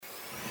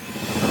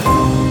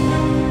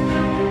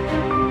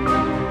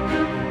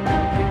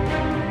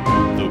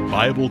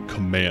Bible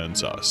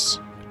commands us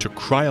to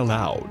cry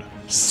aloud,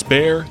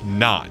 "Spare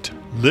not,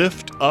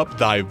 lift up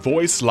thy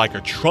voice like a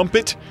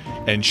trumpet,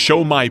 and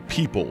show my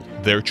people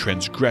their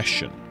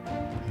transgression."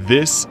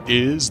 This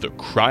is the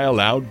Cry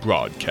Aloud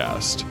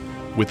broadcast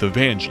with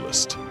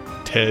evangelist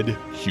Ted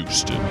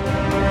Houston.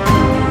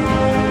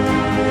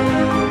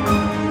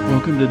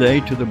 Welcome today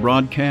to the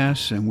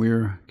broadcast, and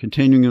we're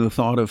continuing the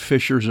thought of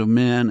fishers of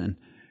men. And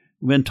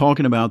we've been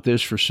talking about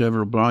this for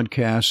several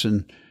broadcasts,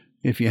 and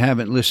if you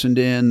haven't listened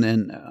in,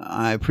 then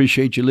I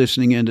appreciate you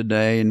listening in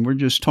today. And we're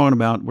just talking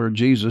about where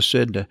Jesus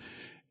said to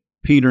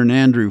Peter and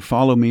Andrew,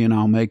 "Follow me and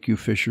I'll make you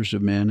fishers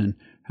of men," and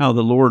how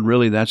the Lord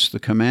really, that's the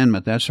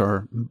commandment. That's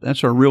our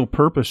real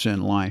purpose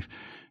in life.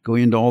 Go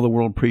into all the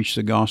world, preach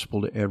the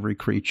gospel to every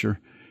creature.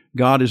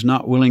 God is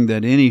not willing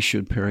that any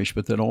should perish,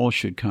 but that all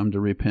should come to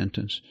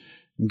repentance.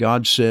 And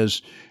God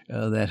says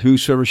that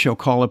whosoever shall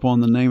call upon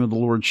the name of the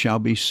Lord shall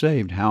be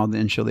saved. How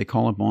then shall they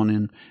call upon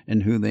him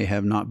in whom they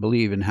have not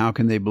believed? And how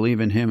can they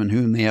believe in him in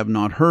whom they have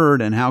not heard?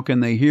 And how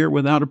can they hear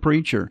without a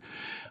preacher?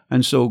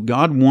 And so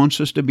God wants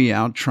us to be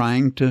out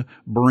trying to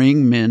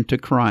bring men to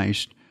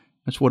Christ.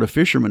 That's what a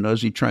fisherman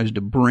does. He tries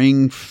to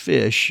bring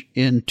fish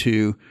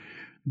into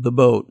the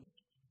boat.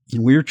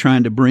 And we're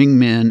trying to bring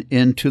men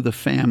into the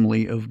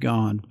family of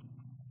God.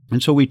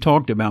 And so we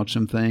talked about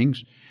some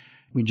things.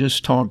 We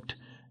just talked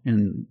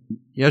in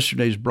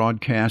yesterday's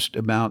broadcast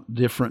about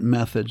different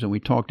methods, and we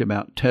talked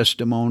about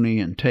testimony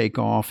and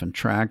takeoff and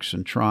tracks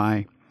and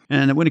try.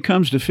 And when it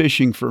comes to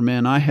fishing for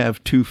men, I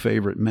have two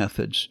favorite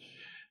methods.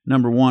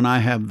 Number one, I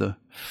have the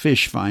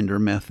fish finder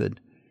method.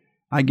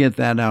 I get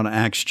that out of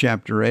Acts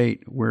chapter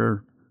 8,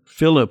 where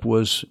Philip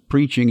was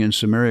preaching in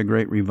Samaria,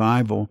 great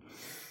revival,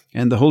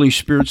 and the Holy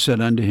Spirit said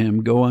unto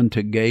him, "Go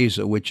unto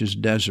Gaza, which is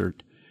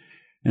desert."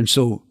 And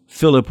so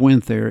Philip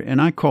went there, and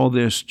I call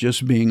this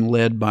just being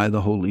led by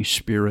the Holy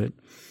Spirit.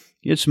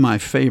 It's my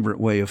favorite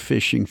way of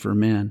fishing for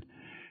men.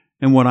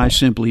 And what I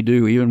simply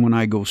do, even when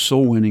I go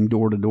soul winning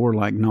door to door,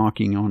 like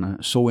knocking on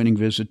a soul winning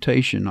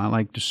visitation,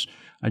 I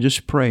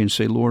just pray and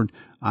say, "Lord,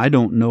 I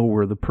don't know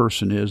where the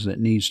person is that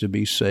needs to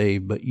be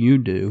saved, but you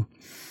do."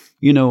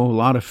 You know, a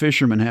lot of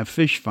fishermen have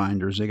fish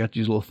finders. They got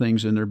these little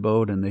things in their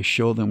boat, and they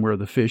show them where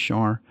the fish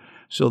are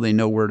so they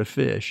know where to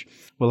fish.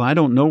 Well, I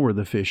don't know where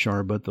the fish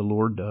are, but the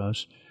Lord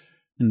does.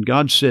 And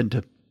God said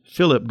to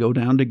Philip, "Go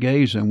down to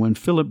Gaza." And when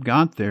Philip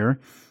got there,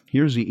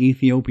 here's the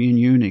Ethiopian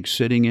eunuch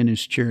sitting in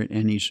his chariot,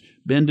 and he's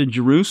been to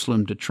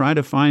Jerusalem to try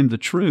to find the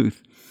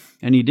truth.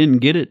 And he didn't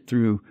get it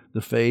through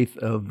the faith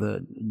of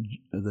the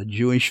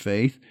Jewish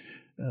faith,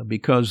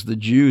 because the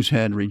Jews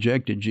had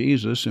rejected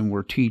Jesus and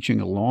were teaching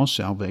a lost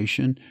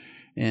salvation,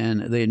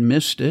 and they had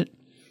missed it.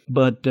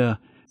 But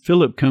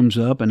Philip comes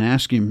up and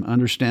asks him,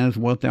 "Understandeth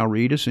what thou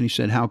readest?" And he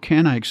said, "How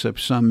can I, except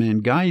some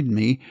men guide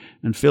me?"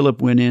 And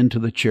Philip went into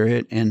the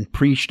chariot and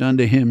preached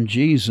unto him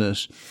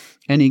Jesus,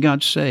 and he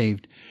got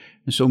saved.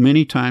 And so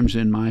many times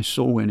in my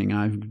soul winning,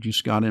 I've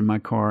just got in my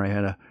car. I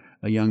had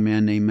a young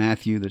man named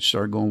Matthew that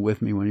started going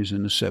with me when he was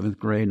in the 7th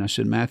grade. And I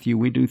said, "Matthew,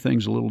 we do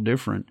things a little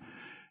different.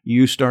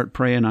 You start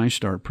praying, I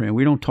start praying.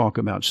 We don't talk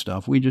about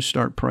stuff. We just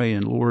start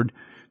praying. Lord,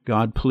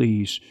 God,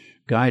 please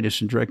guide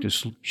us and direct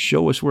us.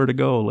 Show us where to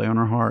go, lay on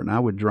our heart." And I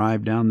would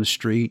drive down the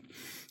street,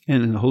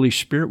 and the Holy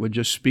Spirit would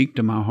just speak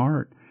to my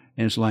heart.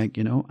 And it's like,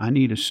 I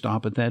need to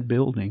stop at that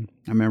building.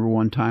 I remember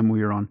one time we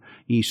were on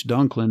East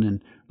Dunklin,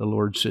 and the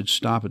Lord said,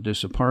 "Stop at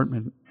this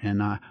apartment."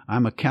 And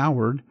I'm a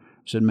coward.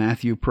 I said,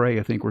 "Matthew, pray.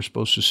 I think we're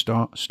supposed to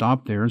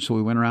stop there." And so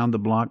we went around the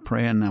block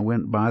praying, and I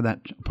went by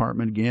that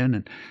apartment again,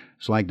 and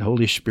it's like the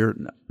Holy Spirit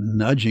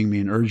nudging me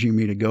and urging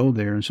me to go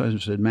there. And so I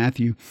said,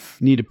 "Matthew,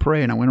 you need to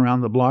pray." And I went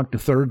around the block the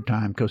third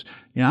time because,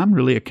 I'm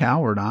really a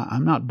coward.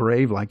 I'm not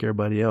brave like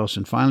everybody else.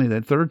 And finally,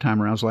 that third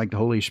time around, it's like the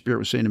Holy Spirit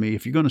was saying to me,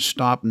 "If you're going to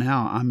stop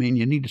now,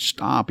 you need to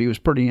stop." He was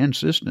pretty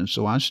insistent.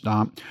 So I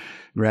stopped,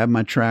 grabbed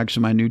my tracts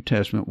and my New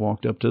Testament,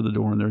 walked up to the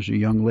door, and there's a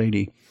young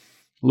lady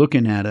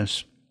looking at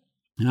us.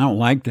 And I don't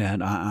like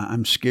that.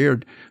 I'm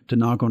scared to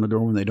knock on the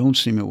door when they don't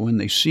see me. When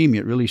they see me,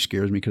 it really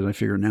scares me because I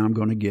figure now I'm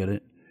going to get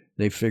it.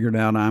 They figured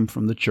out I'm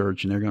from the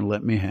church, and they're going to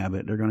let me have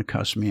it. They're going to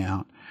cuss me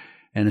out.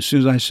 And as soon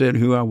as I said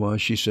who I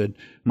was, she said,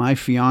 "My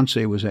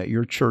fiance was at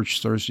your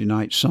church Thursday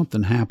night.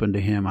 Something happened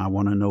to him. I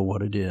want to know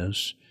what it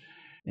is."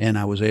 And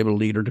I was able to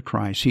lead her to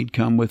Christ. He'd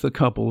come with a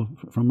couple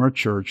from our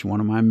church.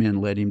 One of my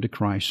men led him to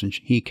Christ. And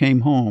he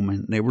came home,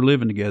 and they were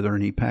living together,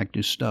 and he packed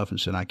his stuff and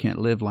said, "I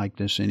can't live like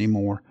this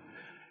anymore."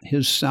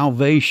 His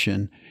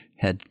salvation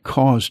had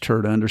caused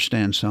her to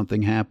understand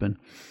something happened.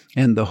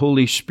 And the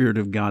Holy Spirit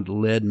of God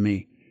led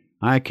me.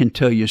 I can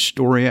tell you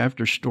story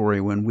after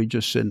story when we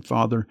just said,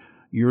 "Father,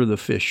 you're the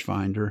fish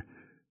finder.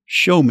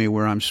 Show me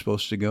where I'm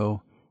supposed to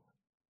go.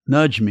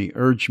 Nudge me,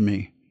 urge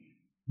me."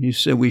 You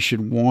said we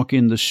should walk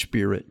in the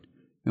Spirit.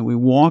 And we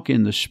walk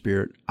in the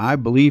Spirit. I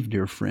believe,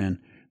 dear friend,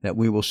 that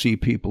we will see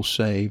people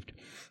saved.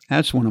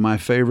 That's one of my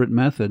favorite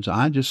methods.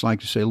 I just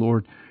like to say,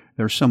 "Lord,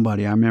 there's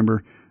somebody." I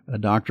remember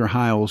Dr.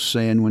 Hiles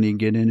saying when he'd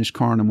get in his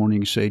car in the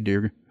morning, he'd say,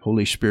 "Dear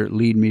Holy Spirit,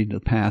 lead me to the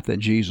path that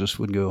Jesus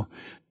would go."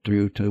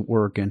 through to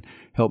work, and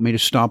help me to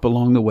stop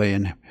along the way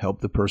and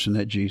help the person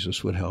that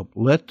Jesus would help.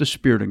 Let the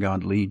Spirit of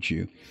God lead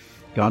you.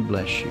 God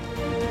bless you.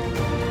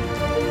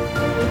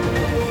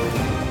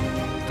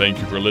 Thank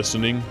you for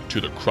listening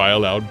to the Cry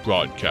Aloud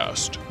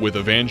broadcast with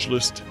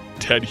evangelist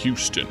Ted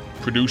Houston,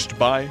 produced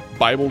by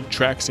Bible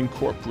Tracts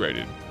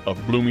Incorporated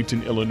of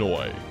Bloomington,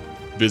 Illinois.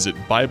 Visit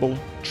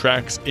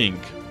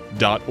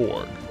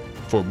BibleTractsInc.org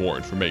for more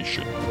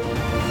information.